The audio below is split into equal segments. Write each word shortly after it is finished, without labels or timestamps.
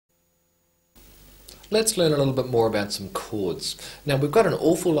let's learn a little bit more about some chords. Now we've got an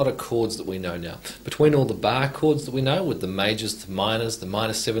awful lot of chords that we know now. Between all the bar chords that we know, with the majors, the minor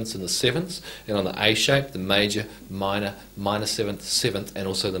sevenths and the sevenths, and on the A shape, the major, minor, minor seventh, seventh, and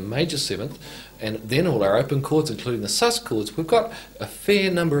also the major seventh, and then all our open chords, including the sus chords, we've got a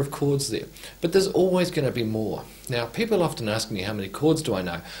fair number of chords there. But there's always going to be more. Now, people often ask me, how many chords do I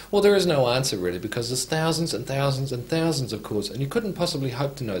know? Well, there is no answer really, because there's thousands and thousands and thousands of chords, and you couldn't possibly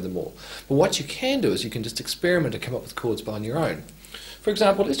hope to know them all. But what you can do is you can just experiment and come up with chords on your own. For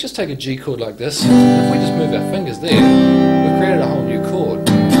example, let's just take a G chord like this, and if we just move our fingers there, we've created a whole new chord.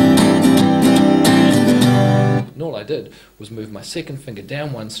 And all I did was move my second finger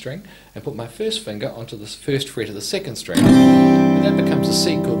down one string and put my first finger onto the first fret of the second string, and that becomes a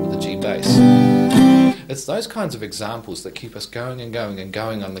C chord with a G bass. It's those kinds of examples that keep us going and going and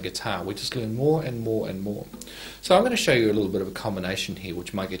going on the guitar. We just learn more and more and more. So I'm going to show you a little bit of a combination here,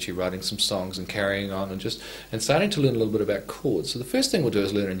 which might get you writing some songs and carrying on and starting to learn a little bit about chords. So the first thing we'll do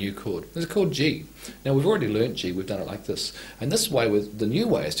is learn a new chord. It's called G. Now we've already learnt G, we've done it like this. And this way, the new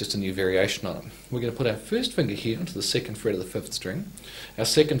way is just a new variation on it. We're going to put our first finger here onto the second fret of the fifth string, our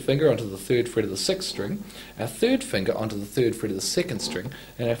second finger onto the third fret of the sixth string, our third finger onto the third fret of the second string,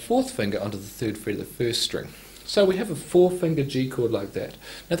 and our fourth finger onto the third fret of the first string. So we have a four-finger G chord like that.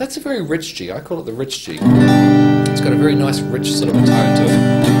 Now that's a very rich G. I call it the rich G. It's got a very nice rich sort of a tone to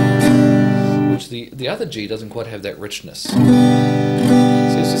it, which the other G doesn't quite have that richness. See,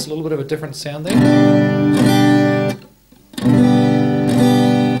 it's just a little bit of a different sound there.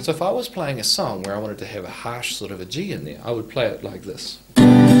 So if I was playing a song where I wanted to have a harsh sort of a G in there, I would play it like this.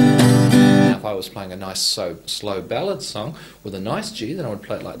 Now if I was playing a nice slow ballad song with a nice G, then I would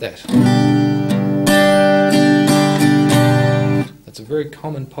play it like that. It's a very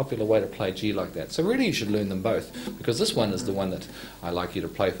common, popular way to play G like that. So really you should learn them both, because this one is the one that I like you to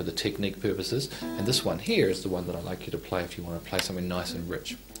play for the technique purposes, and this one here is the one that I like you to play if you want to play something nice and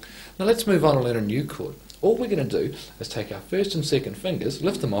rich. Now let's move on and learn a new chord. All we're going to do is take our first and second fingers,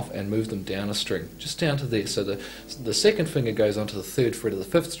 lift them off and move them down a string, just down to there. So the second finger goes onto the third fret of the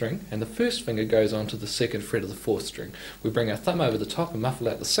fifth string, and the first finger goes onto the second fret of the fourth string. We bring our thumb over the top and muffle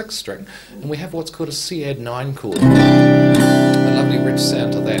out the sixth string, and we have what's called a C-add-9 chord. A lovely rich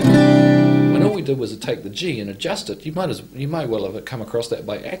sound to that. When all we did was to take the G and adjust it, you might well have come across that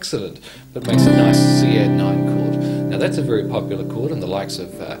by accident, but it makes a nice C-add-9 chord. Now that's a very popular chord, and the likes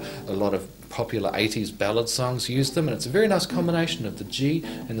of a lot of popular 80s ballad songs use them, and it's a very nice combination of the G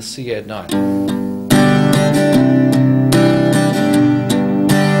and the C-add-9.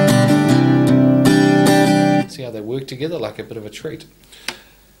 See how they work together like a bit of a treat.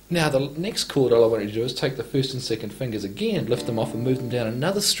 Now the next chord all I want you to do is take the first and second fingers again, lift them off and move them down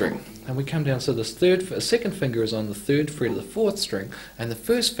another string. And we come down, so this second finger is on the third fret of the fourth string, and the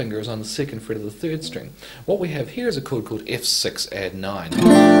first finger is on the second fret of the third string. What we have here is a chord called F6 add 9.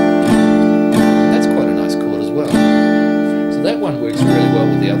 That's quite a nice chord as well. So that one works really well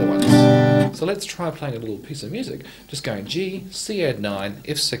with the other ones. So let's try playing a little piece of music, just going G, C add 9,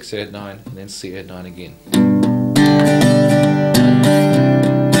 F6 add 9, and then C add 9 again.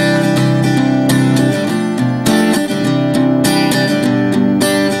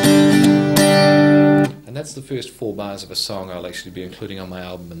 That's the first 4 bars of a song I'll actually be including on my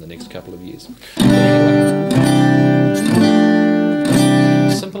album in the next couple of years. Anyway,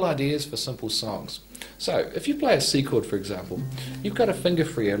 simple ideas for simple songs. So, if you play a C chord, for example, you've got a finger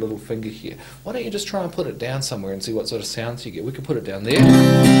free, a little finger here. Why don't you just try and put it down somewhere and see what sort of sounds you get? We could put it down there,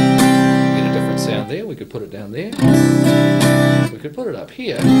 get a different sound there. We could put it down there. We could put it up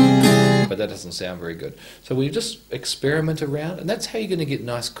here, but that doesn't sound very good. So we just experiment around, and that's how you're going to get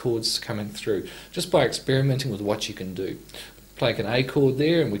nice chords coming through, just by experimenting with what you can do. Play an A chord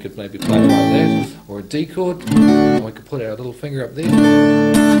there, and we could maybe play it like that, or a D chord, and we could put our little finger up there.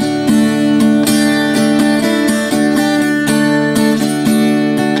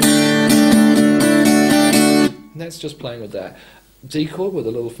 And that's just playing with that D chord with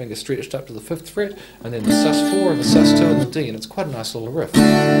a little finger stretched up to the 5th fret, and then the sus4 and the sus2 and the D, and it's quite a nice little riff.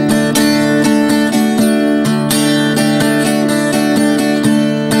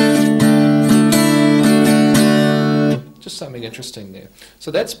 Just something interesting there. So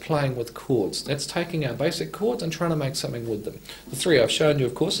that's playing with chords. That's taking our basic chords and trying to make something with them. The 3 I've shown you,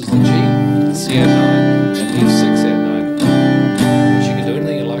 of course, is the G, the C add 9, and the F6 add 9. Which you can do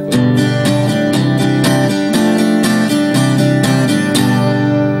anything you like with it.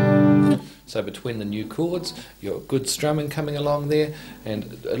 So between the new chords, you've got good strumming coming along there,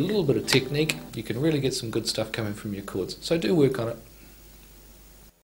 and a little bit of technique, you can really get some good stuff coming from your chords. So do work on it.